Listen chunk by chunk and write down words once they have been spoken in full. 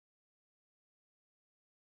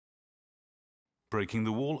Breaking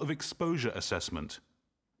the Wall of Exposure Assessment.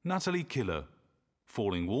 Natalie Kille,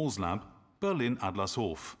 Falling Walls Lab, Berlin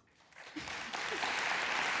Adlershof.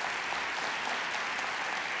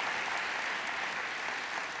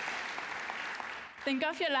 Think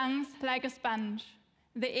of your lungs like a sponge.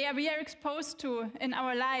 The air we are exposed to in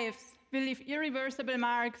our lives will leave irreversible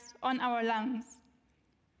marks on our lungs.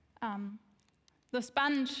 The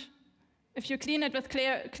sponge, if you clean it with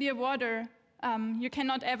clear water, you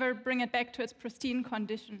cannot ever bring it back to its pristine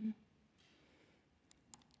condition.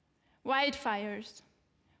 Wildfires.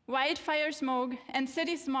 Wildfire smoke and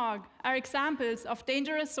city smog are examples of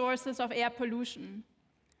dangerous sources of air pollution.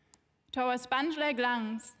 To our sponge-like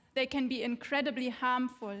lungs, they can be incredibly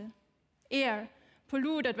harmful. Air,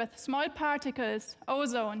 polluted with small particles,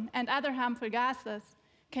 ozone, and other harmful gases,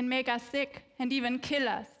 can make us sick and even kill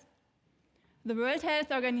us. The World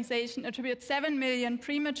Health Organization attributes 7 million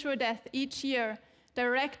premature deaths each year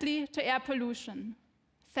directly to air pollution.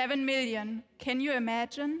 7 million, can you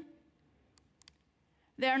imagine?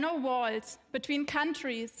 There are no walls between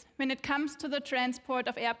countries when it comes to the transport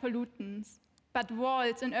of air pollutants, but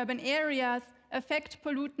walls in urban areas affect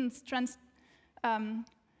pollutants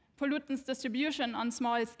distribution on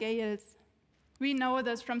small scales. We know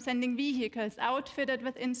this from sending vehicles outfitted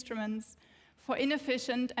with instruments for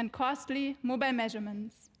inefficient and costly mobile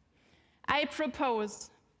measurements. I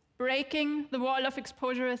propose breaking the wall of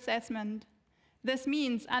exposure assessment. This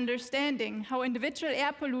means understanding how individual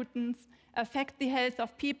air pollutants affect the health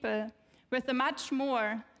of people with a much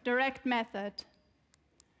more direct method.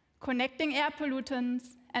 Connecting air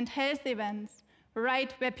pollutants and health events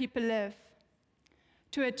right where people live.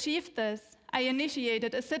 To achieve this, I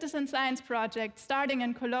initiated a citizen science project starting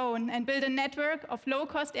in Cologne and built a network of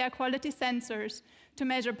low-cost air quality sensors to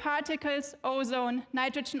measure particles, ozone,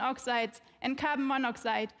 nitrogen oxides, and carbon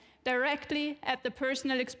monoxide directly at the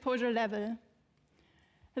personal exposure level.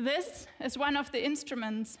 This is one of the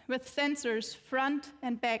instruments with sensors front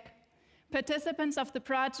and back. Participants of the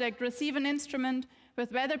project receive an instrument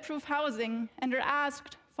with weatherproof housing and are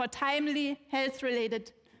asked for timely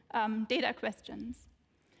health-related data questions.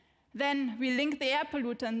 Then we link the air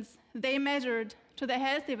pollutants they measured to the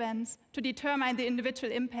health events to determine the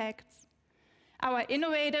individual impacts. Our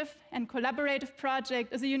innovative and collaborative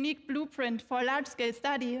project is a unique blueprint for a large-scale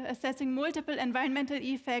study assessing multiple environmental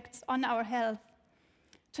effects on our health.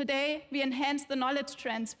 Today, we enhance the knowledge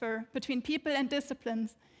transfer between people and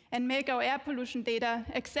disciplines and make our air pollution data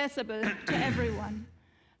accessible to everyone.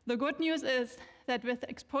 The good news is that with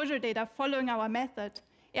exposure data following our method,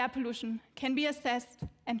 air pollution can be assessed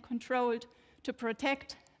and controlled to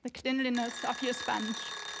protect the cleanliness of your sponge.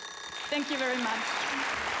 Thank you very much.